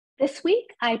This week,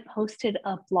 I posted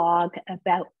a blog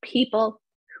about people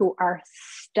who are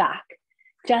stuck,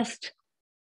 just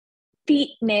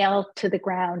feet nailed to the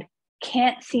ground,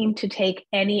 can't seem to take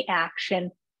any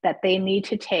action that they need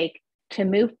to take to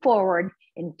move forward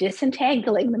in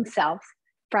disentangling themselves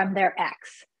from their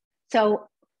ex. So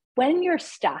when you're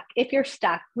stuck, if you're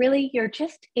stuck, really, you're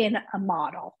just in a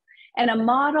model. And a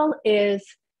model is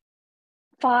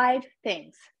 5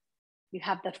 things. You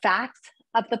have the facts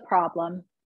of the problem.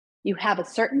 You have a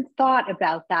certain thought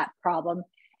about that problem,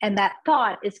 and that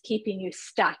thought is keeping you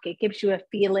stuck. It gives you a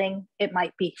feeling. It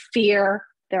might be fear.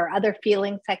 There are other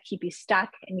feelings that keep you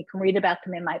stuck, and you can read about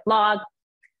them in my blog.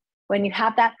 When you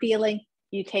have that feeling,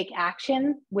 you take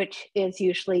action, which is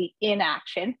usually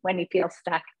inaction when you feel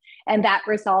stuck, and that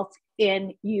results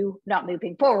in you not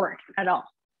moving forward at all.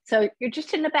 So you're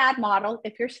just in a bad model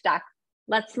if you're stuck.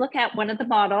 Let's look at one of the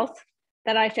models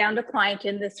that I found a client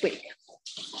in this week.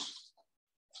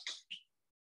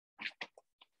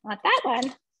 Not that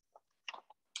one.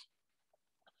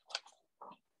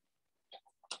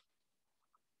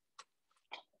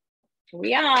 Here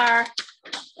we are.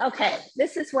 Okay,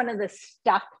 this is one of the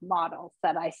stuck models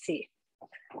that I see.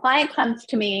 Client comes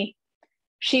to me.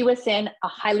 She was in a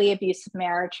highly abusive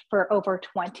marriage for over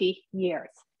 20 years.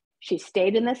 She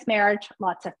stayed in this marriage,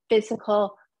 lots of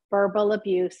physical, verbal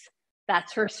abuse.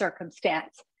 That's her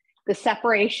circumstance. The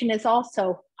separation is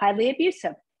also highly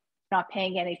abusive. Not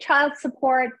paying any child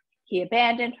support. He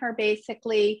abandoned her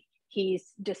basically.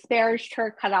 He's disparaged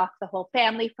her, cut off the whole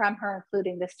family from her,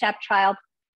 including the stepchild.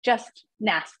 Just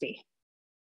nasty.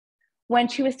 When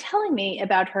she was telling me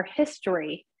about her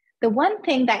history, the one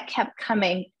thing that kept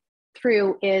coming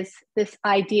through is this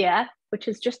idea, which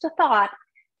is just a thought,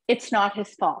 it's not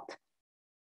his fault.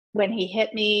 When he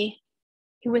hit me,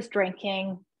 he was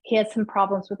drinking. He had some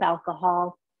problems with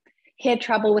alcohol. He had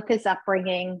trouble with his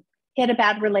upbringing. He had a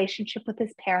bad relationship with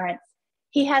his parents.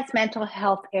 He has mental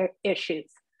health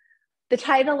issues. The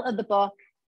title of the book,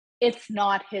 It's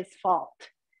Not His Fault.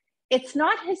 It's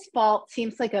not his fault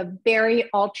seems like a very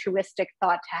altruistic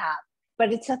thought to have,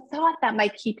 but it's a thought that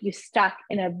might keep you stuck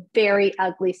in a very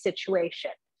ugly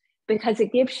situation because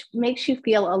it makes you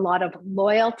feel a lot of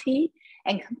loyalty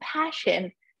and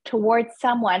compassion towards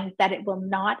someone that it will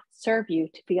not serve you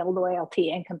to feel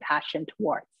loyalty and compassion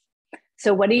towards.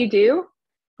 So what do?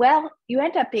 Well, you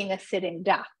end up being a sitting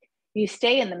duck. You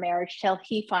stay in the marriage till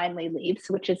he finally leaves,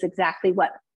 which is exactly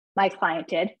what my client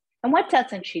did. And what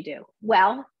doesn't she do?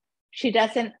 Well, she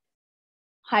doesn't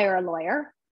hire a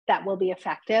lawyer that will be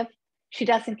effective. She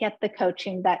doesn't get the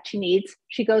coaching that she needs.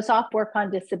 She goes off work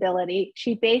on disability.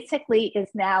 She basically is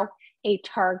now a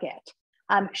target.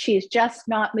 She's just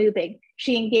not moving.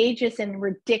 She engages in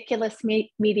ridiculous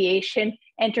mediation,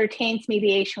 entertains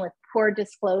mediation with poor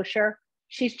disclosure.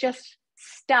 She's just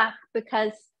stuck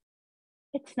because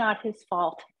it's not his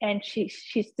fault. And she's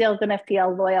still going to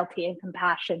feel loyalty and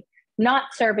compassion,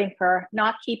 not serving her,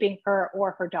 not keeping her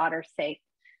or her daughter safe.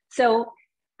 So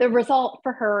the result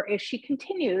for her is she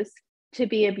continues to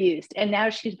be abused. And now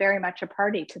she's very much a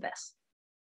party to this.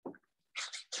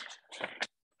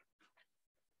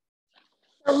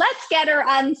 So let's get her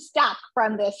unstuck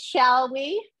from this, shall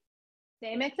we?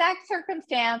 Same exact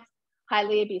circumstance,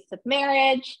 highly abusive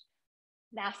marriage,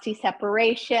 nasty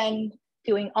separation,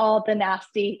 doing all the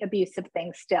nasty abusive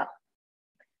things still.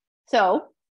 So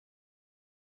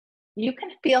you can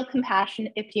feel compassion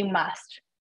if you must,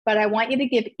 but I want you to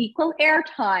give equal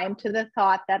airtime to the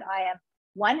thought that I am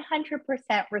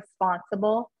 100%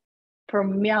 responsible for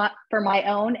my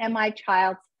own and my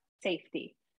child's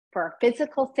safety, for our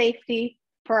physical safety,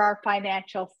 for our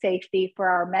financial safety, for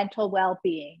our mental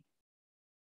well-being.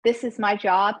 This is my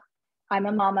job. I'm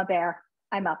a mama bear.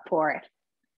 I'm up for it.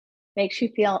 Makes you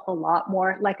feel a lot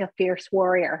more like a fierce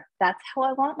warrior. That's how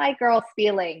I want my girls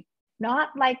feeling, not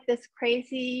like this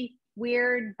crazy,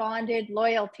 weird, bonded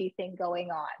loyalty thing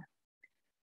going on.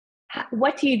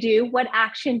 What do you do? What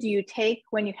action do you take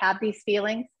when you have these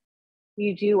feelings?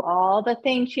 You do all the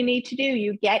things you need to do.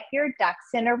 You get your ducks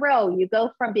in a row. You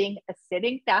go from being a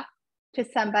sitting duck to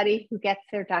somebody who gets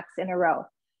their ducks in a row.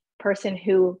 Person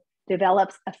who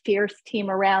develops a fierce team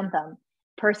around them.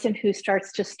 Person who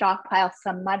starts to stockpile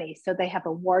some money so they have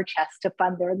a war chest to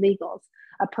fund their legals.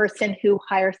 A person who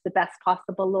hires the best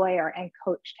possible lawyer and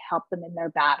coach to help them in their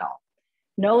battle.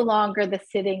 No longer the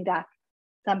sitting duck,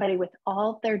 somebody with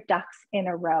all their ducks in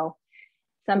a row,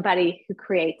 somebody who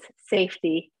creates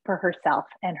safety for herself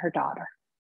and her daughter.